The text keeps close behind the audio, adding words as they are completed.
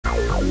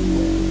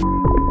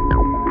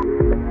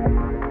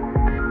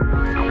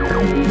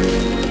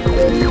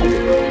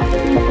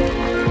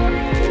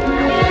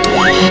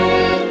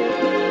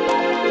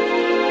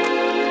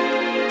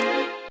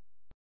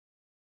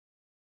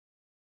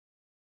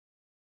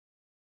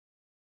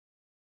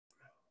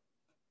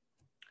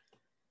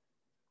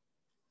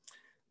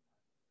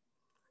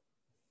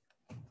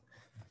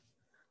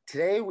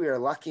Today, we are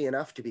lucky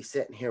enough to be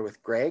sitting here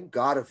with Greg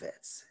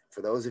Godovitz.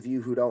 For those of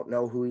you who don't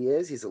know who he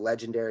is, he's a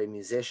legendary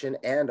musician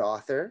and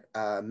author,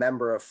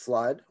 member of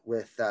Fludd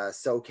with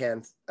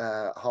SOCAN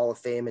Hall of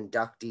Fame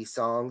inductee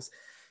songs,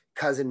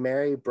 Cousin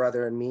Mary,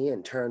 Brother and Me,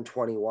 and Turn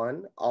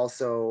 21.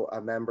 Also a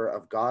member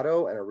of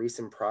Goddo and a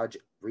recent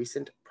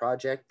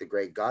project, the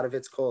Greg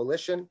Godovitz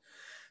Coalition.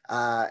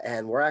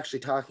 And we're actually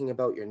talking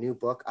about your new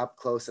book, Up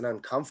Close and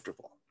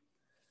Uncomfortable.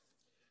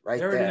 Right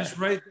there. It is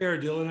right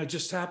there, Dylan. I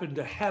just happened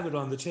to have it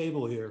on the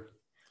table here.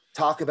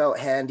 Talk about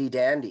handy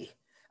dandy.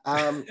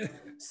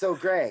 So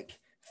Greg,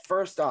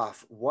 first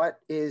off, what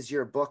is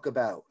your book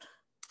about?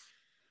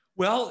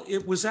 Well,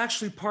 it was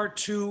actually part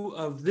two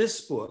of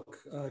this book,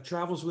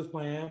 Travels with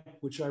My Amp,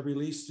 which I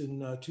released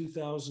in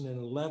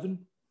 2011.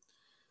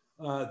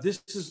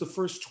 This is the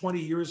first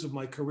 20 years of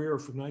my career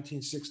from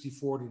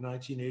 1964 to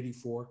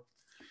 1984.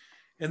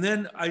 And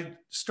then I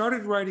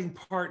started writing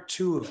part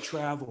two of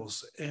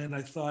Travels, and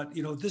I thought,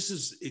 you know, this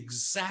is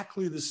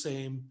exactly the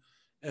same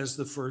as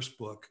the first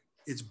book.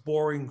 It's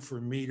boring for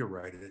me to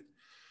write it.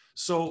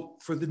 So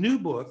for the new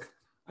book,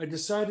 I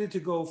decided to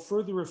go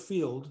further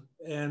afield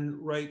and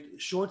write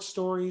short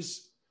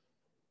stories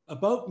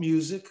about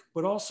music,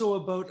 but also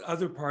about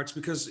other parts,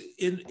 because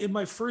in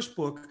my first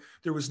book,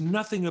 there was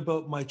nothing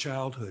about my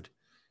childhood.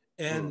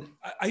 And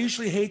I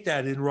usually hate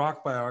that in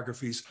rock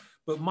biographies,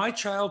 but my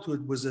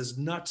childhood was as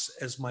nuts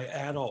as my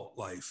adult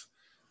life.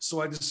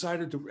 So I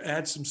decided to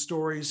add some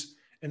stories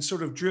and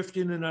sort of drift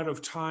in and out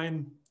of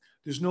time.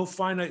 There's no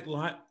finite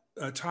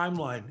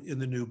timeline in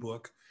the new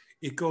book.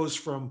 It goes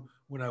from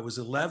when I was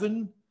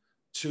 11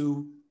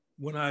 to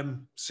when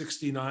I'm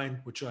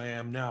 69, which I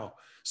am now.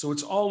 So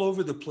it's all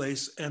over the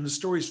place. And the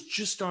stories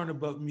just aren't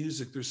about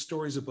music. There's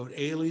stories about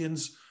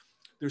aliens.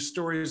 There's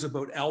stories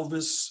about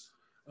Elvis.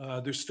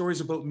 There's stories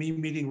about me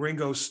meeting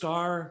Ringo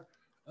Starr.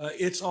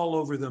 It's all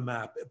over the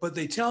map, but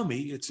they tell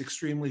me it's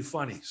extremely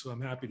funny. So I'm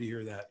happy to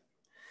hear that.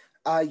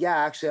 Yeah,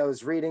 actually, I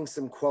was reading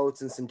some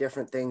quotes and some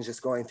different things,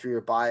 just going through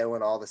your bio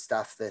and all the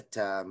stuff that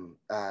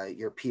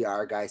your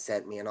PR guy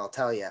sent me. And I'll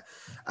tell you,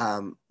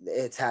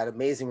 it's had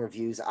amazing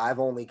reviews. I've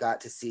only got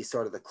to see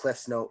sort of the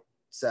Cliff's Notes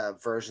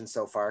version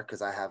so far,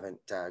 because I haven't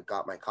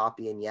got my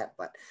copy in yet,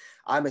 but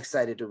I'm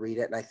excited to read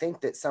it. And I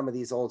think that some of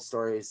these old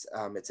stories,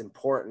 it's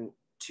important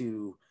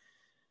to,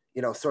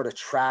 you know, sort of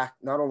track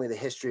not only the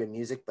history of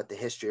music, but the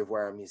history of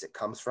where our music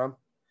comes from.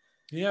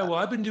 Yeah, well,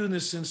 I've been doing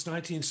this since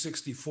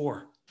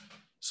 1964.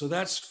 So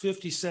that's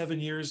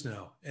 57 years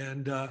now.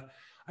 And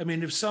I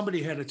mean, if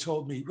somebody had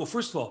told me, well,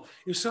 first of all,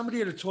 if somebody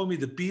had told me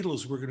the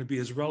Beatles were going to be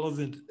as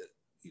relevant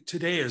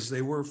today as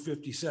they were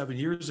 57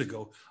 years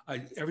ago,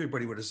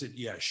 everybody would have said,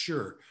 yeah,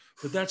 sure.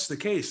 But that's the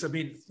case. I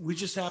mean, we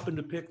just happened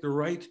to pick the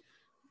right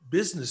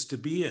business to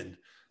be in.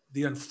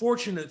 The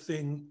unfortunate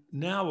thing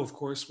now, of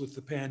course, with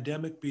the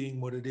pandemic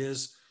being what it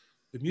is,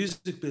 the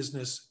music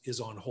business is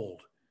on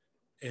hold.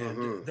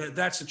 And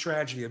that's a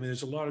tragedy. I mean,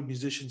 there's a lot of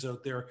musicians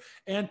out there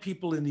and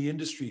people in the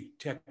industry,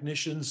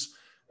 technicians,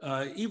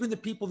 even the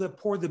people that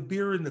pour the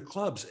beer in the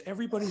clubs.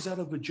 Everybody's out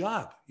of a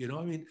job, you know?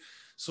 I mean,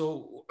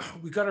 so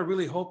we got to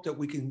really hope that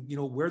we can, you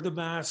know, wear the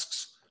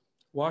masks,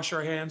 wash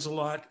our hands a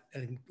lot,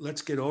 and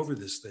let's get over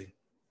this thing.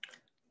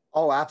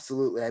 Oh,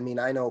 absolutely. I mean,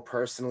 I know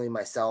personally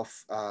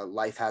myself,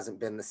 life hasn't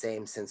been the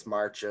same since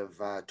March of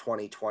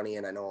 2020.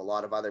 And I know a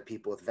lot of other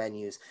people with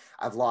venues.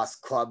 I've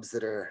lost clubs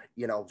that are,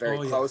 you know,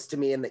 very close to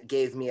me and that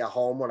gave me a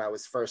home when I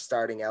was first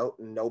starting out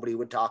and nobody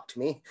would talk to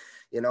me,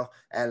 you know,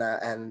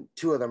 and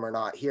two of them are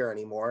not here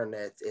anymore. And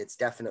it's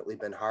definitely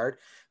been hard.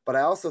 But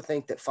I also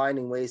think that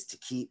finding ways to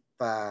keep,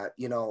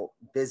 you know,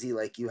 busy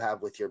like you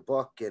have with your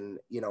book and,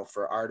 you know,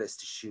 for artists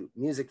to shoot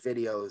music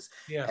videos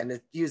and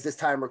to use this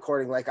time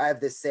recording. Like I have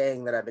this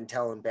saying that I've been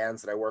telling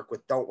bands that I work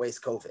with, don't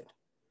waste COVID.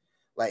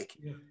 Like,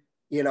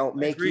 you know,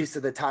 make use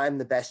of the time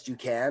the best you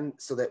can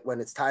so that when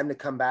it's time to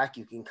come back,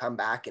 you can come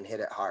back and hit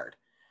it hard.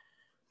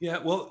 Yeah,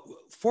 well,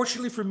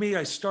 fortunately for me,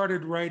 I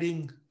started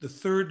writing the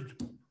third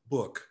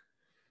book.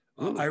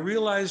 I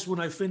realized when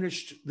I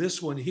finished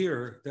this one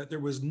here that there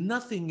was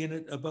nothing in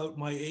it about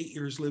my 8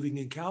 years living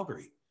in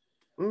Calgary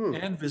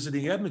and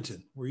visiting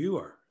Edmonton, where you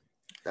are.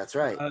 That's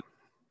right.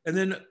 And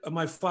then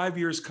my 5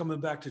 years coming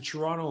back to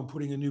Toronto and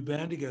putting a new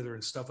band together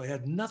and stuff, I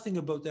had nothing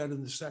about that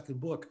in the second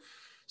book.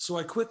 So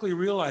I quickly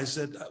realized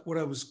that what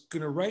I was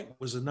going to write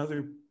was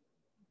another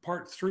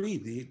part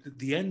three,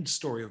 the end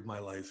story of my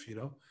life, you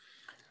know.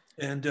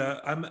 And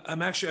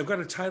I've got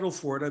a title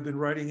for it. I've been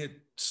writing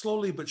it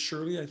slowly but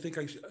surely. I think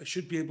I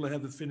should be able to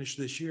have it finished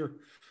this year.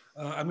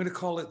 I'm going to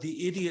call it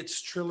The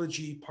Idiot's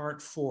Trilogy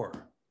Part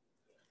 4.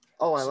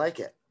 Oh, I like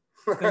it.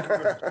 Thank you.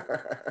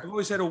 I've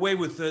always had a way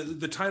with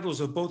the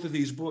titles of both of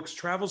these books,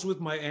 Travels with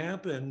My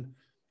Amp and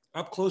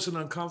Up Close and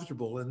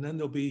Uncomfortable. And then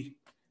there'll be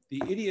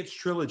The Idiot's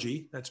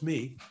Trilogy, that's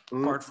me,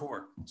 Part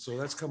 4. So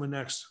that's coming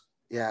next.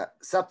 Yeah,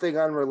 something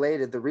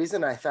unrelated. The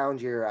reason I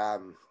found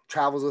your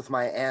Travels with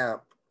My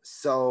Amp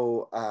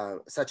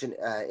such an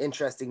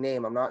interesting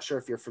name. I'm not sure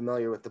if you're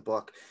familiar with the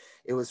book.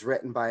 It was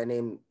written by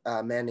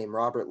a man named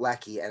Robert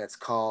Leckie, and it's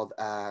called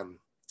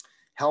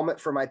Helmet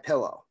for My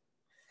Pillow.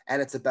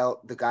 and it's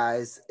about the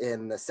guys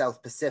in the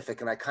South Pacific.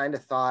 And I kind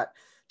of thought,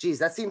 geez,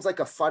 that seems like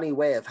a funny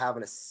way of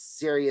having a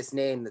serious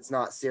name that's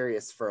not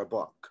serious for a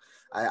book.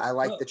 I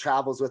like the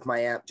travels with my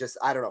aunt. Just,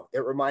 I don't know.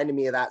 It reminded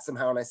me of that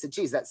somehow. And I said,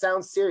 geez, that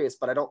sounds serious,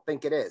 but I don't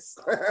think it is.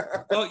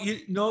 Well,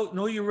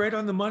 no, you're right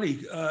on the money.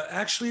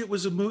 Actually, it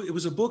was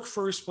a book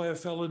first by a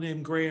fellow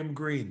named Graham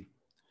Greene.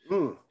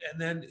 And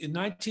then in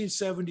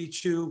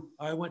 1972,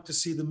 I went to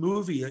see the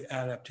movie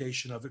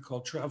adaptation of it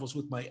called Travels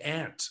with My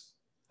Aunt.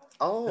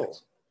 Oh.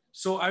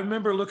 So I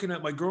remember looking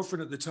at my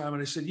girlfriend at the time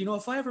and I said,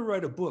 if I ever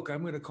write a book,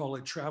 I'm going to call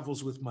it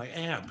Travels with My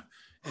Aunt.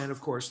 And of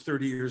course,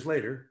 30 years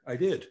later, I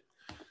did.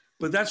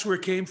 But that's where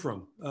it came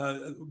from.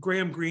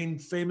 Graham Greene,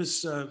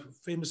 famous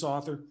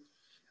author.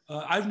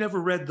 I've never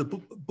read the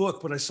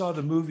book, but I saw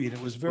the movie and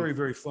it was very,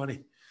 very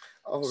funny.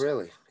 Oh,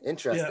 really?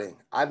 Interesting.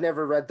 Yeah. I've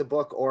never read the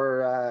book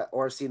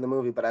or seen the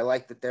movie, but I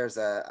like that there's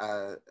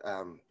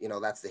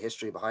that's the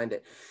history behind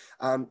it.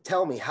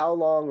 Tell me, how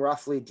long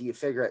roughly do you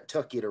figure it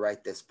took you to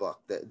write this book?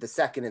 The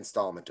second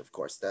installment, of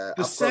course, the Up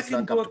Close and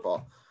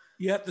Uncomfortable.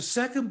 Yeah, the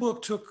second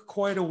book took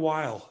quite a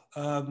while.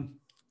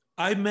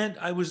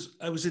 I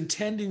was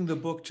intending the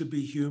book to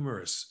be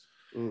humorous.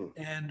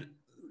 And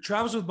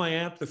Travels with My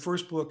Aunt, the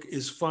first book,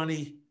 is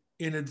funny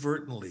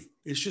inadvertently.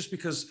 It's just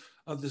because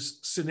of the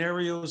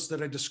scenarios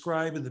that I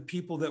describe and the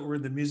people that were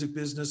in the music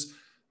business.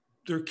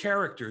 They're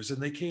characters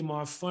and they came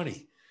off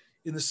funny.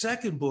 In the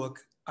second book,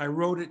 I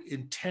wrote it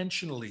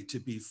intentionally to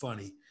be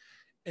funny.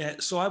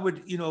 And so I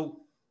would,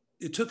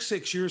 it took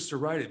 6 years to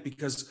write it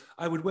because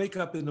I would wake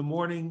up in the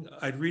morning,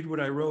 I'd read what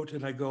I wrote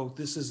and I go,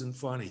 this isn't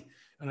funny.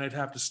 And I'd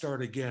have to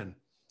start again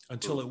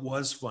until it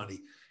was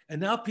funny. And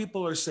now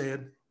people are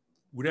saying,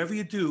 whatever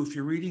you do, if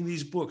you're reading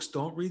these books,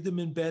 don't read them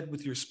in bed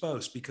with your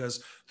spouse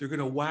because they're going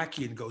to whack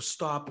you and go,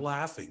 stop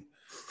laughing.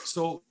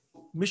 So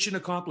mission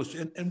accomplished.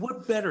 And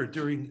what better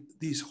during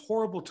these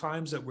horrible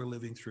times that we're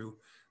living through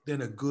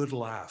than a good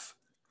laugh?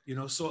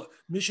 So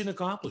mission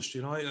accomplished.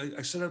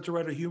 I set out to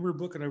write a humor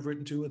book and I've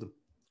written 2 of them.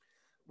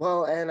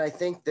 Well, and I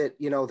think that,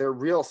 they're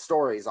real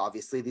stories.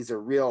 Obviously, these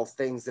are real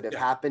things that have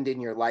happened in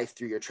your life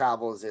through your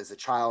travels as a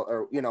child,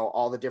 or,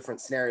 all the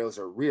different scenarios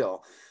are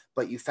real,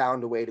 but you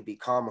found a way to be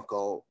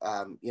comical,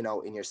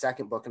 in your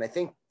second book. And I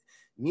think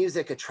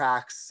music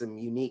attracts some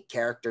unique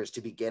characters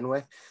to begin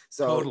with.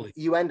 So totally.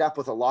 You end up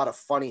with a lot of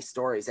funny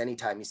stories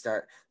anytime you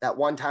start. That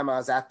one time I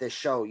was at this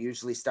show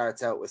usually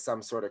starts out with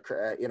some sort of,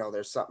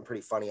 there's something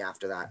pretty funny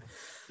after that.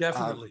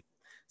 Definitely.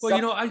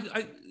 Well,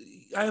 I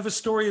have a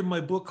story in my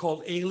book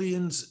called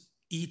Aliens,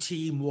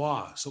 E.T.,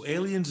 Moi. So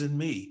Aliens and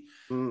Me.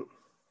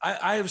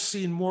 I have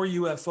seen more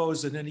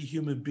UFOs than any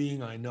human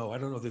being I know. I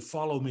don't know, they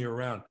follow me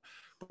around.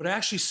 But I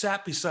actually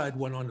sat beside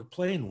one on a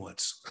plane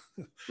once.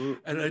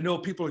 And I know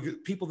people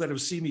that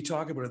have seen me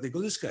talk about it, they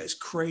go, this guy's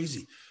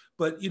crazy.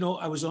 But,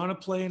 I was on a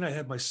plane. I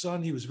had my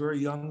son. He was very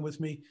young with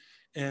me.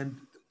 And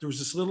there was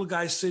this little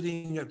guy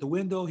sitting at the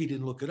window. He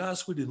didn't look at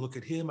us. We didn't look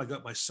at him. I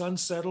got my son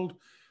settled.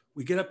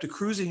 We get up to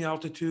cruising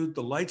altitude.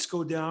 The lights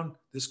go down.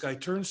 This guy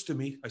turns to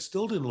me. I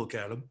still didn't look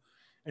at him.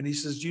 And he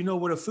says, do you know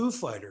what a Foo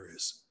Fighter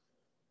is?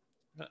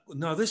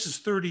 Now, this is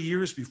 30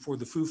 years before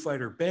the Foo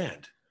Fighter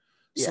band.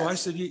 Yes. So I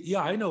said,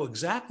 yeah, I know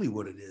exactly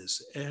what it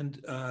is. And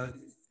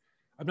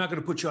I'm not going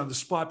to put you on the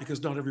spot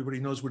because not everybody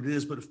knows what it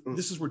is, but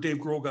this is where Dave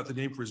Grohl got the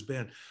name for his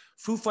band.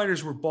 Foo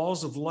Fighters were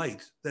balls of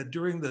light that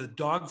during the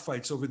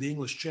dogfights over the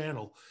English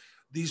Channel,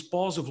 these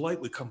balls of light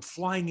would come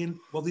flying in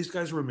while these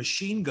guys were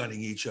machine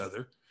gunning each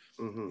other.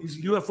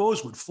 These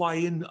UFOs would fly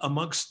in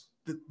amongst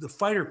the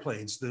fighter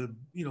planes, the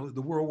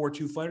World War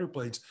II fighter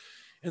planes.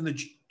 And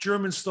the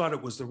Germans thought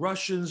it was the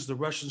Russians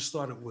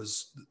thought it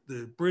was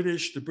the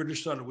British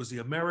thought it was the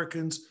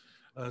Americans,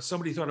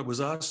 somebody thought it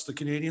was us, the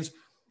Canadians.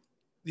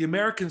 The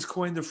Americans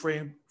coined the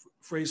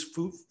phrase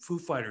Foo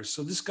Fighters.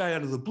 So this guy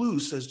out of the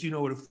blue says, do you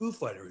know what a Foo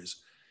Fighter is?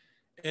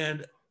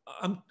 And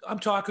I'm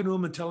talking to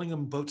him and telling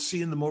him about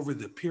seeing them over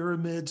the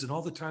pyramids and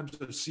all the times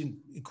I've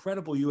seen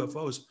incredible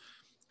UFOs.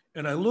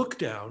 And I look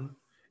down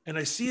and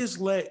I see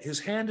his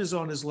hand is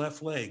on his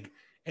left leg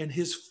and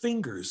his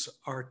fingers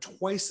are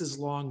twice as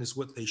long as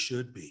what they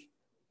should be.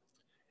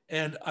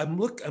 And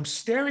I'm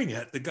staring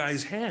at the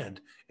guy's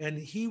hand and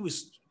he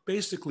was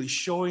basically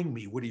showing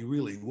me what he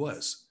really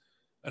was.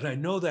 And I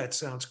know that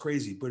sounds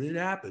crazy, but it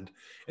happened.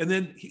 And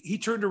then he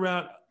turned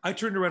around, I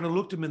turned around and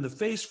looked him in the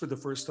face for the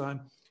first time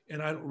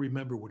and I don't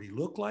remember what he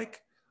looked like.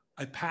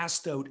 I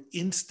passed out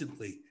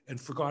instantly and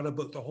forgot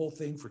about the whole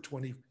thing for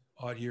 20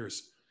 odd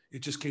years. It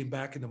just came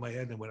back into my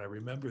head and when I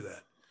remember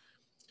that.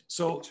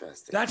 So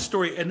that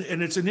story, and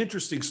it's an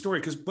interesting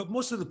story but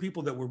most of the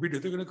people that will read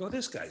it, they're going to go,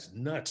 this guy's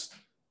nuts.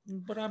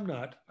 But I'm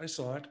not. I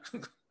saw it.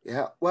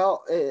 Yeah.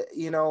 Well,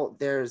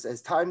 there's,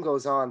 as time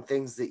goes on,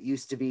 things that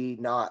used to be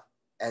not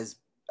as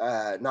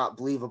not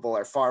believable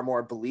are far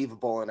more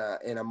believable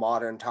in a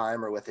modern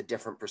time or with a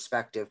different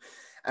perspective.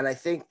 And I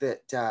think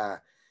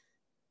that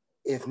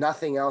if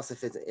nothing else,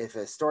 if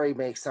a story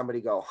makes somebody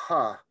go,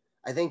 huh,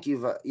 I think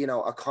you've,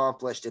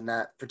 accomplished in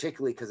that,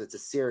 particularly because it's a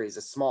series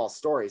of small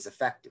stories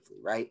effectively,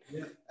 right?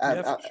 Yeah,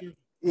 for sure.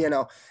 you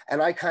know,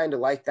 and I kind of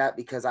like that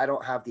because I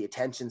don't have the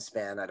attention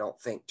span, I don't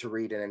think, to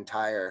read an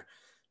entire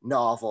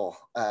novel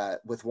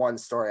with one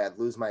story. I'd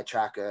lose my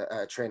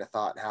train of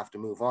thought and have to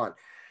move on.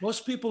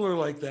 Most people are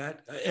like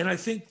that. And I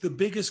think the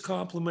biggest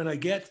compliment I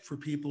get for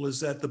people is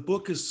that the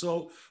book is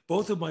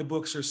both of my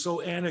books are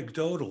so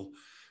anecdotal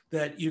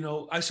that, you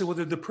know, I say, well,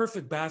 they're the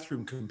perfect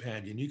bathroom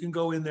companion. You can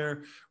go in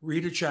there,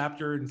 read a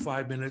chapter in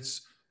 5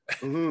 minutes,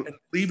 Mm-hmm. and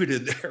leave it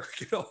in there,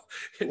 you know.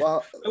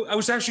 Well, I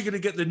was actually going to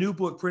get the new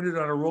book printed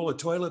on a roll of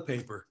toilet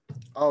paper.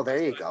 oh,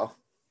 there you go.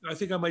 I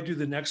think I might do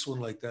the next one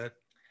like that.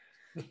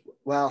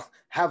 Well,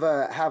 have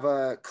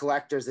a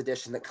collector's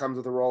edition that comes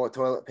with a roll of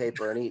toilet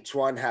paper, and each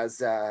one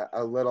has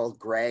a little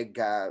Greg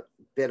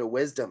bit of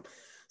wisdom.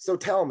 So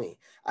tell me,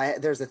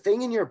 there's a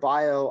thing in your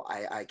bio,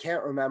 I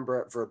can't remember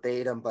it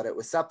verbatim, but it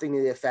was something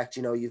to the effect,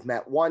 you know, you've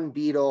met one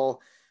Beatle,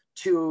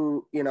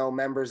 two, you know,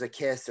 members of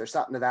Kiss, or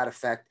something to that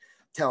effect.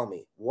 Tell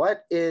me,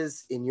 what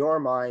is in your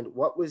mind,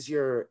 what was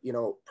your, you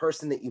know,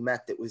 person that you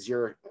met that was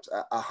your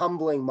a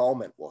humbling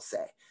moment, we'll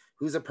say?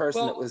 Who's a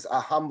person that was a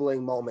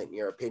humbling moment in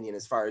your opinion,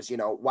 as far as, you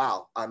know,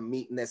 wow, I'm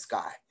meeting this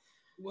guy?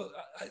 Well,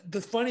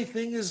 the funny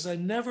thing is I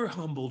never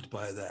humbled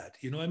by that.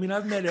 You know, I mean,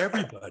 I've met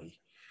everybody.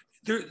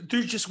 They're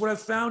just, what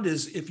I've found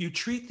is if you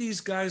treat these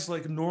guys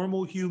like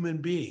normal human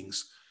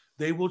beings,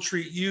 they will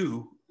treat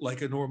you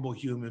like a normal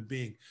human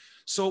being.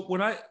 So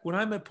when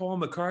I met Paul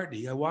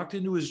McCartney, I walked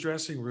into his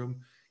dressing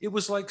room. It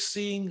was like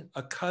seeing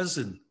a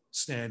cousin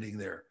standing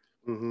there.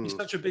 Mm-hmm. He's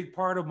such a big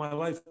part of my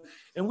life.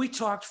 And we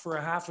talked for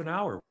a half an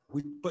hour.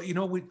 But you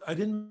know, I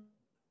didn't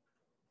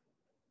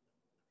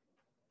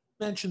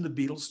mention the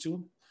Beatles to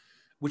him,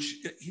 which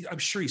I'm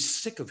sure he's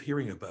sick of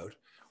hearing about.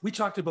 We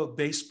talked about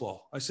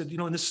baseball. I said, you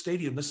know, in this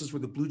stadium, this is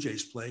where the Blue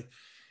Jays play.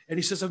 And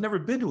he says, I've never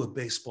been to a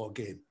baseball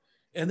game.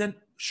 And then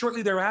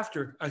shortly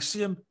thereafter, I see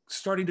him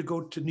starting to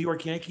go to New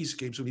York Yankees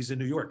games when he's in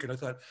New York. And I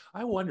thought,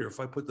 I wonder if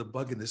I put the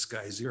bug in this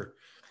guy's ear.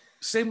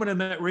 Same when I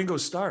met Ringo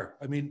Starr.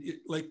 I mean,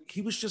 like,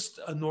 he was just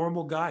a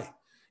normal guy,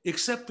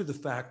 except for the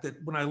fact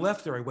that when I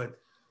left there, I went,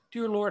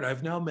 dear Lord,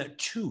 I've now met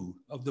two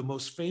of the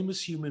most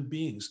famous human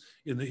beings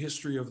in the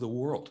history of the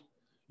world,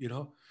 you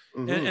know?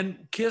 Mm-hmm.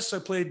 And Kiss, we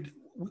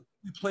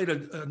played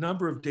a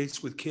number of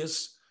dates with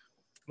Kiss.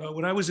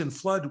 When I was in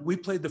Fludd, we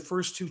played the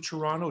first two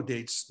Toronto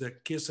dates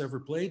that Kiss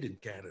ever played in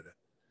Canada.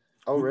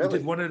 Oh, really? We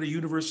did one at a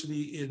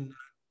university in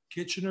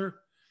Kitchener,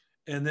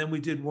 and then we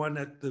did one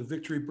at the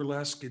Victory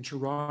Burlesque in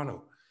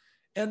Toronto.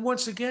 And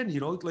once again, you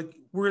know, like,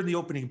 we're in the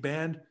opening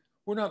band.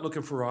 We're not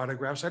looking for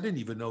autographs. I didn't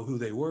even know who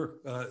they were.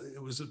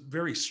 It was a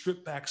very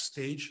stripped back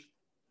stage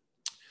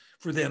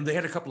for them. They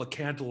had a couple of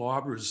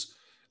candelabras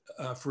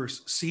for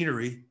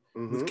scenery,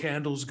 mm-hmm. with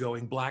candles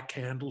going, black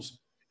candles.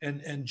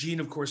 And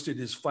Gene, of course, did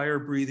his fire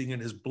breathing and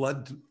his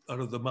blood out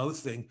of the mouth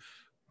thing.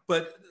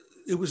 But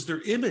it was their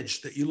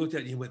image that you looked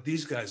at and you went,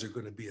 these guys are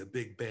going to be a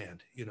big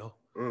band, you know?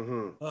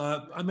 Mm-hmm.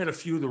 I met a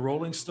few of the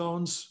Rolling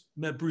Stones,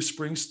 met Bruce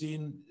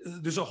Springsteen.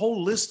 There's a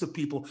whole list of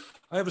people.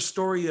 I have a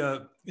story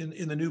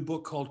in the new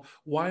book called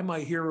Why My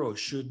Heroes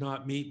Should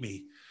Not Meet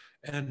Me.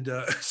 And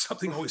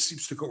something always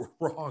seems to go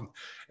wrong.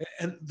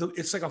 And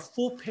it's like a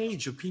full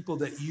page of people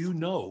that you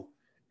know.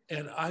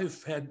 And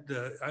I've had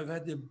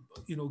the,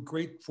 you know,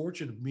 great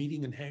fortune of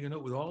meeting and hanging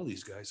out with all of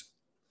these guys.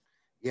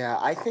 Yeah,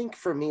 I think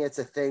for me, it's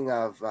a thing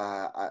of,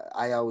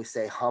 I always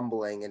say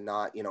humbling and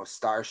not, you know,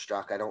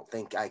 starstruck. I don't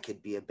think I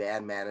could be a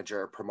band manager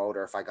or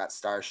promoter. If I got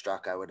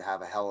starstruck, I would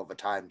have a hell of a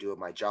time doing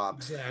my job.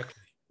 Exactly.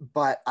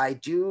 But I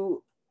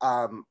do,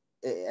 and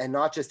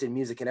not just in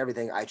music and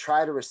everything, I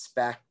try to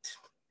respect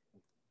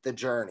the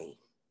journey,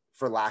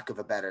 for lack of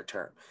a better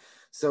term.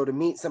 So to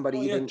meet somebody,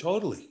 even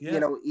totally, yeah.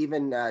 You know,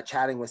 even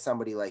chatting with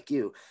somebody like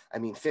you, I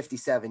mean,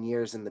 57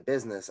 years in the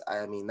business,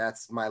 I mean,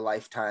 that's my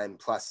lifetime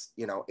plus,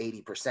 you know,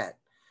 80%.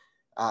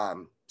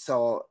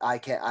 So I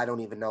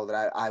don't even know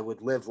that I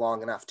would live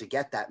long enough to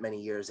get that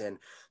many years in.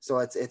 So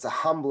it's a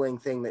humbling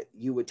thing that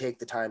you would take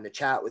the time to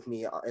chat with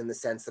me, in the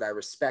sense that I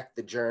respect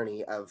the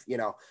journey of, you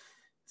know,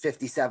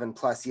 57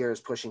 plus years,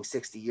 pushing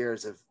 60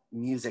 years of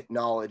music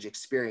knowledge,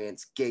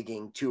 experience,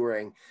 gigging,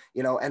 touring,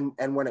 you know,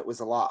 and when it was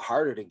a lot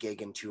harder to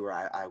gig and tour,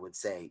 I would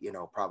say, you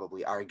know,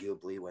 probably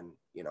arguably when,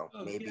 you know,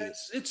 maybe. Yeah,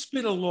 it's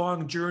been a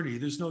long journey.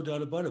 There's no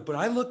doubt about it, but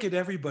I look at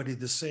everybody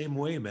the same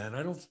way, man.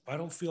 I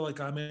don't feel like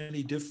I'm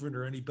any different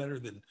or any better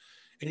than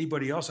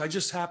anybody else. I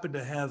just happen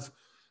to have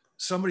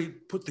somebody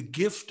put the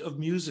gift of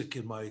music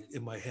in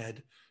my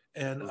head,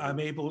 and I'm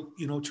able,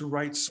 you know, to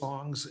write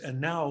songs, and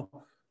now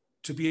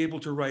to be able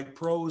to write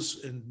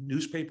prose and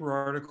newspaper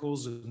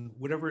articles and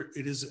whatever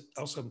it is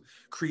else I'm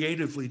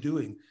creatively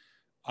doing.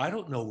 I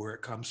don't know where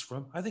it comes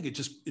from. I think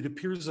it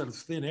appears out of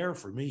thin air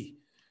for me.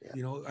 Yeah.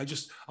 You know,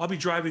 I'll be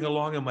driving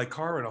along in my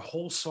car and a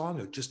whole song,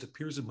 it just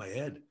appears in my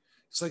head.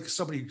 It's like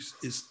somebody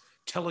is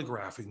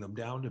telegraphing them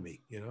down to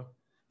me, you know?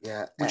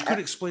 Yeah. Which could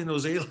explain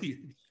those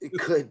aliens. It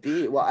could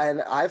be. Well,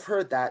 and I've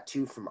heard that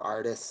too from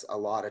artists a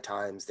lot of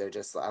times.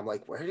 I'm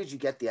like, where did you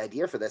get the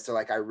idea for this? They're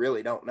like, I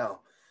really don't know.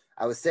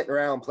 I was sitting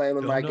around playing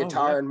with my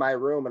guitar in my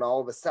room, and all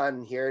of a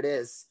sudden, here it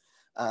is.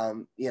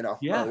 you know, or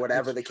Yeah,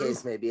 whatever it's the true.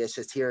 case may be. It's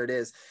just, here it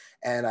is.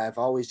 And I've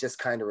always just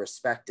kind of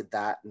respected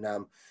that.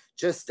 And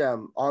just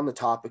on the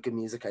topic of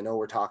music, I know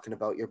we're talking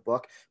about your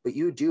book, but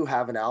you do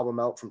have an album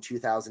out from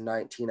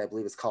 2019. I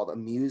believe it's called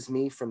Amuse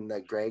Me, from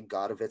the Greg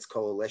Godovitz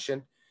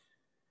Coalition.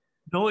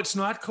 No, it's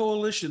not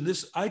Coalition.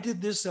 I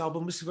did this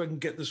album. Let's see if I can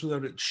get this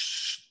without it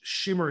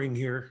shimmering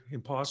here.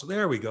 Impossible.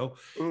 There we go.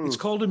 It's Mm,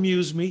 called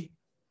Amuse Me.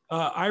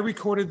 I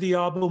recorded the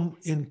album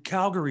in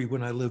Calgary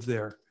when I lived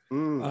there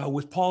mm,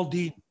 with Paul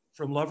Dean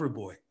from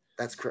Loverboy.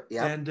 that's correct.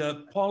 Yep.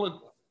 And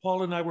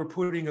Paul and I were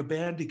putting a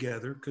band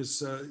together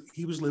because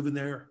he was living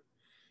there,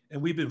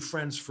 and we've been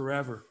friends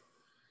forever.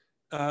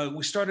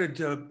 We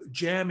started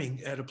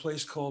jamming at a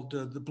place called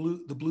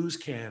the Blues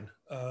Can.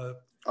 It's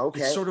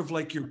Okay. sort of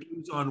like your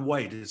Blues on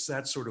White. It's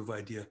that sort of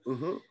idea.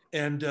 Mm-hmm.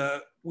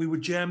 And we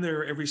would jam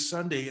there every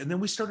Sunday. And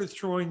then we started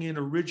throwing in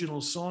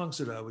original songs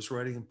that I was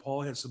writing, and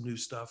Paul had some new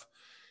stuff.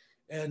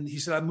 And he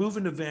said, I'm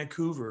moving to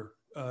Vancouver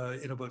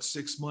in about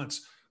 6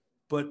 months.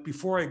 But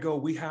before I go,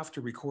 we have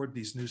to record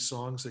these new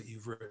songs that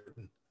you've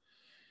written.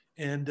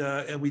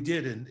 And we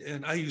did.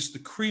 And I used the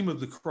cream of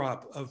the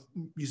crop of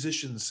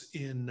musicians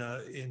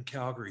in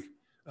Calgary.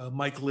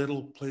 Mike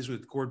Little plays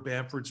with Gord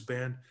Bamford's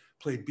band,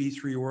 played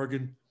B3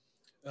 organ.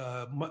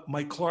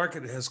 Mike Clark,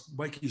 it has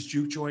Mikey's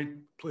Juke Joint,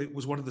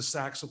 was one of the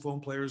saxophone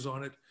players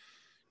on it.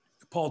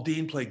 Paul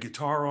Dean played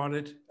guitar on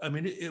it. I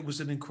mean, it was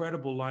an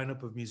incredible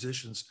lineup of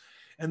musicians.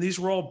 And these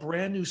were all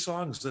brand new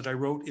songs that I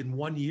wrote in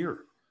 1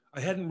 year. I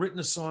hadn't written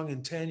a song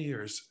in 10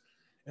 years.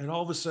 And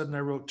all of a sudden I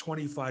wrote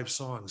 25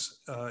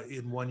 songs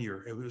in 1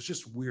 year. It was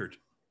just weird.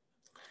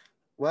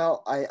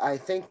 Well, I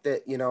think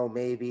that, you know,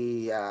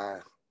 maybe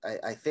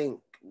I think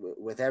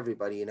with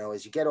everybody, you know,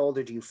 as you get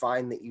older, do you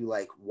find that you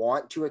like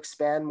want to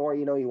expand more?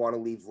 You know, you want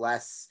to leave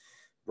less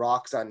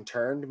rocks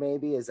unturned,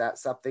 maybe? Is that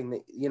something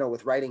that, you know,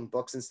 with writing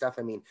books and stuff?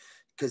 I mean,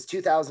 because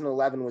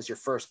 2011 was your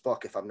first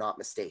book, if I'm not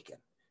mistaken,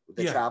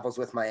 The Yeah, Travels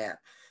with My Aunt.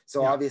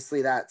 So yeah.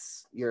 obviously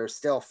you're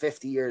still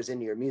 50 years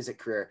into your music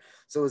career.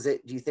 So do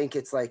you think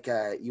it's like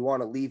you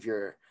want to leave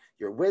your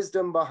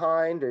wisdom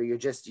behind, or you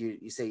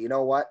say, you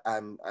know what,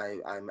 I'm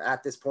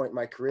at this point in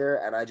my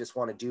career and I just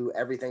want to do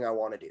everything I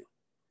want to do?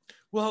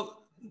 Well,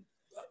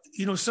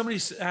 you know, somebody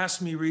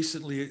asked me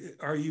recently,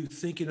 do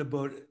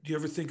you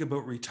ever think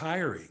about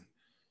retiring?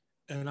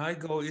 And I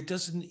go, it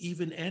doesn't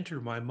even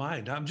enter my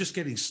mind. I'm just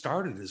getting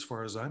started as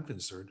far as I'm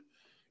concerned.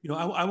 You know,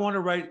 I want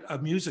to write a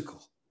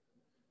musical.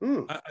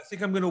 Mm, I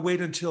think I'm going to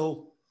wait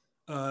until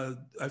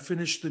I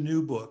finish the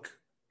new book.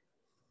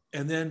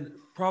 And then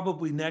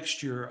probably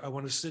next year, I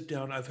want to sit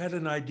down. I've had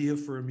an idea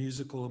for a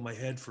musical in my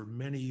head for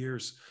many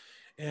years.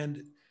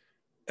 And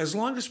as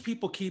long as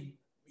people keep,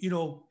 you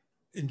know,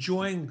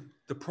 enjoying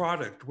the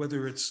product,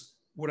 whether it's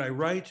what I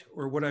write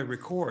or what I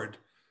record,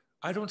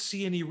 I don't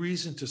see any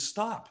reason to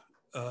stop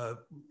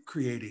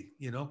creating,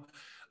 you know.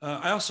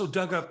 I also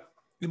dug up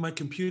in my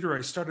computer,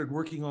 I started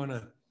working on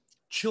a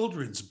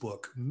children's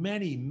book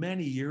many,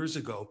 many years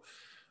ago.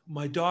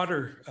 My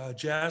daughter,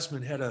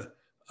 Jasmine, had a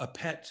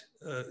pet.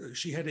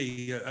 She had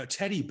a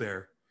teddy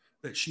bear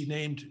that she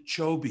named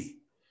Chobi.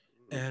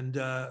 And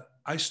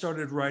I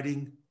started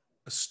writing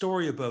a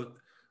story about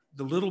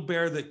the little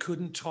bear that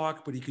couldn't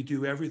talk, but he could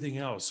do everything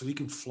else. So he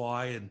can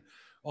fly and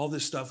all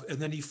this stuff. And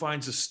then he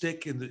finds a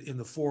stick in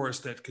the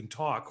forest that can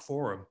talk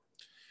for him.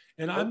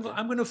 And okay.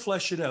 I'm going to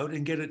flesh it out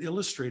and get it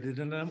illustrated.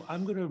 And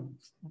I'm going to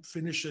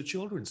finish a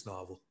children's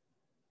novel.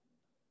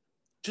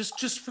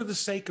 Just for the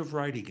sake of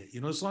writing it,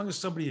 you know, as long as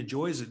somebody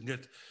enjoys it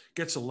and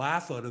gets a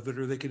laugh out of it,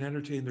 or they can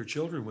entertain their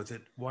children with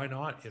it, why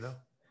not, you know?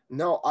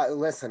 No,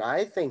 listen,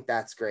 I think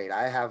that's great.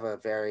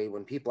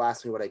 When people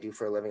ask me what I do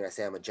for a living, I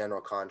say I'm a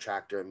general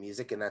contractor of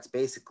music. And that's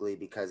basically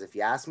because if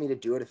you ask me to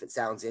do it, if it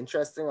sounds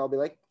interesting, I'll be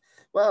like,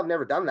 well, I've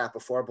never done that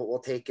before, but we'll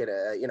take it,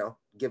 you know,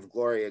 give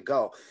Glory a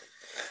go.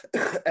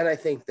 And I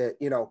think that,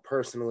 you know,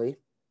 personally,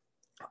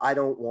 I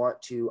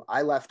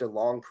left a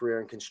long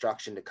career in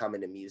construction to come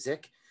into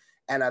music,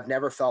 and I've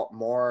never felt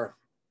more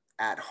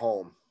at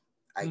home,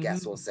 I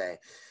guess we'll Mm-hmm. say.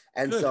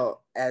 And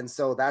Good.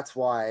 so that's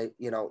why,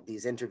 you know,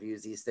 these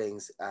interviews, these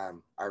things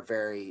are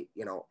very,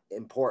 you know,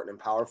 important and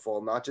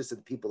powerful, not just to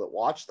the people that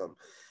watch them,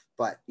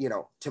 but, you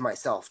know, to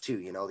myself too,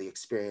 you know, the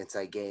experience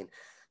I gain.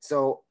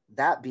 So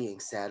that being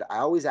said, I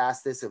always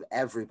ask this of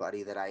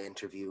everybody that I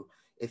interview: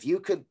 if you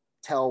could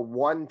tell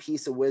one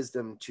piece of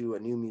wisdom to a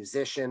new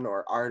musician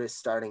or artist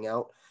starting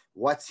out,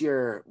 what's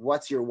your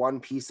one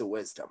piece of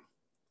wisdom?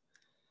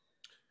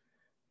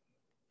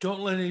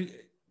 Don't let any,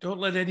 don't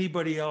let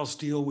anybody else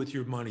deal with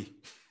your money.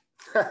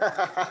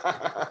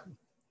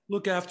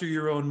 Look after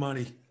your own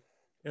money,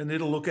 and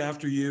it'll look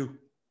after you,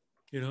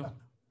 you know?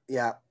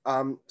 Yeah.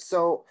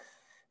 So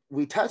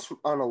we touched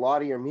on a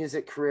lot of your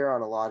music career,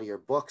 on a lot of your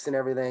books and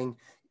everything.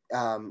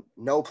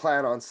 No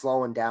plan on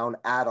slowing down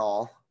at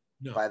all,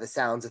 No. by the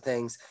sounds of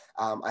things.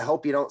 I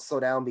hope you don't slow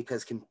down,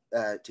 because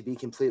to be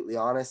completely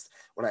honest,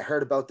 when I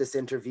heard about this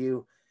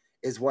interview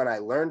is when I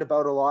learned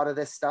about a lot of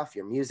this stuff,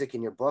 your music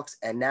and your books,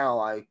 and now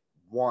I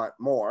want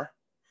more.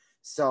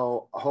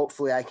 So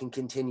hopefully I can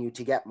continue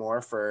to get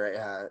more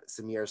for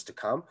some years to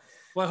come.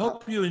 Well, I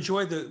hope you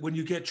enjoy when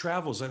you get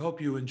travels. I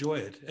hope you enjoy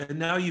it. And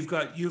now I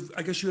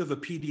guess you have a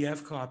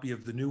PDF copy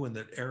of the new one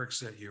that Eric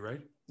sent you,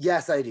 right?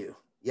 Yes, I do.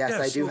 Yes, Yeah,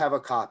 I do so have a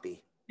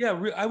copy. yeah,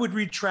 I would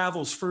read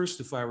Travels first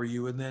if I were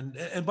you.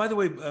 And by the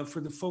way, for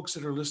the folks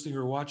that are listening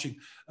or watching,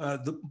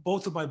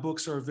 both of my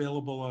books are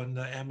available on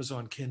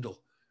Amazon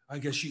Kindle. I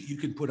guess you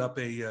can put up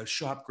a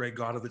shop Greg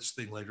Godovitz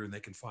thing later and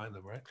they can find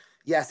them, right?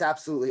 Yes,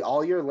 absolutely.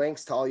 All your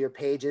links to all your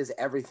pages,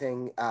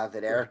 everything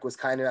that Eric was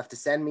kind enough to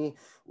send me,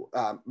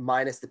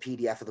 minus the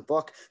PDF of the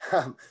book,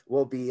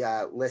 will be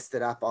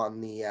listed up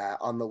on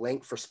the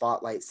link for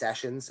Spotlite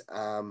sessions.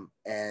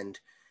 And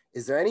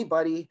is there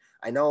anybody,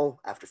 I know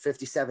after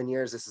 57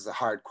 years, this is a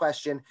hard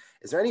question.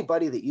 Is there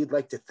anybody that you'd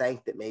like to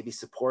thank that maybe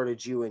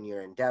supported you in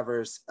your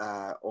endeavors,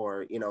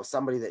 or, you know,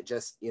 somebody that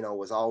just, you know,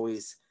 was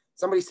always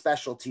somebody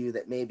special to you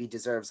that maybe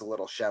deserves a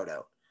little shout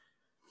out?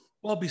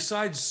 Well,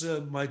 besides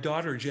my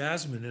daughter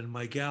Jasmine and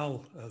my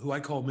gal, who I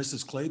call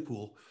Mrs.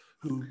 Claypool,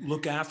 who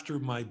look after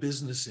my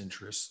business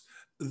interests,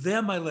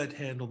 them I let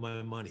handle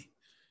my money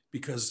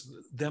because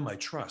them I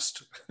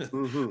trust.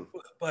 Mm-hmm.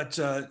 But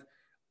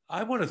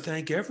I want to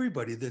thank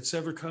everybody that's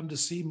ever come to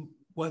see,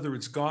 whether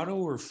it's Goddo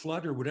or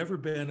Fludd or whatever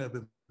band I've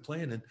been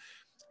playing in.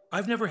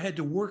 I've never had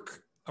to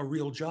work a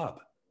real job.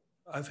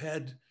 I've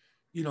had,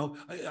 you know,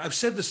 I've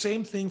said the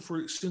same thing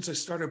since I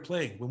started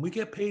playing. When we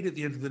get paid at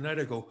the end of the night,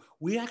 I go,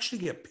 we actually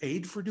get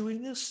paid for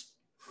doing this?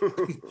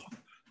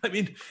 I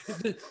mean,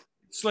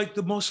 it's like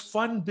the most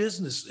fun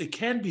business. It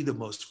can be the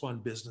most fun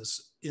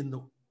business in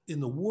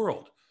the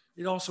world.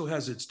 It also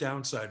has its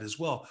downside as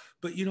well.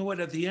 But you know what?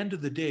 At the end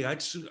of the day, I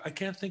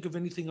can't think of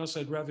anything else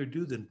I'd rather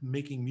do than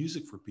making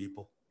music for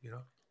people, you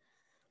know?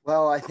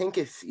 Well, I think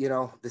if, you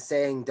know, the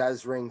saying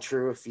does ring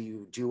true, if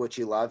you do what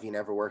you love, you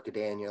never work a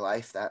day in your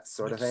life, that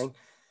sort of Yes, thing.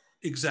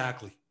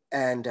 exactly.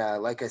 And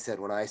like I said,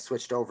 when I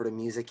switched over to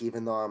music,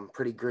 even though I'm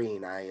pretty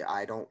green,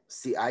 I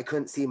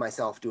couldn't see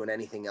myself doing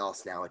anything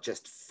else now. It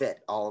just fit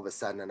all of a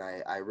sudden, and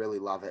I really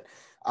love it.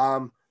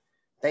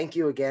 Thank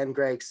you again,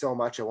 Greg, so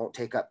much. I won't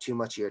take up too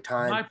much of your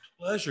time. My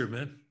pleasure,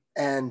 man.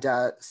 And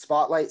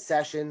Spotlite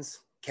sessions,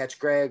 catch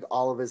Greg,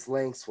 all of his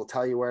links. We'll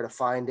tell you where to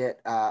find it.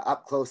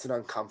 Up close and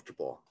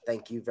uncomfortable.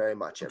 Thank you very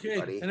much, Okay.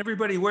 everybody. And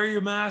everybody, wear your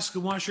mask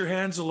and wash your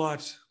hands a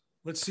lot.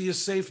 Let's see you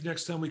safe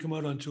next time we come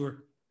out on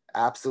tour.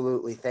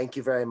 Absolutely. Thank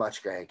you very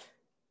much, Greg.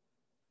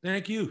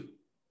 Thank you.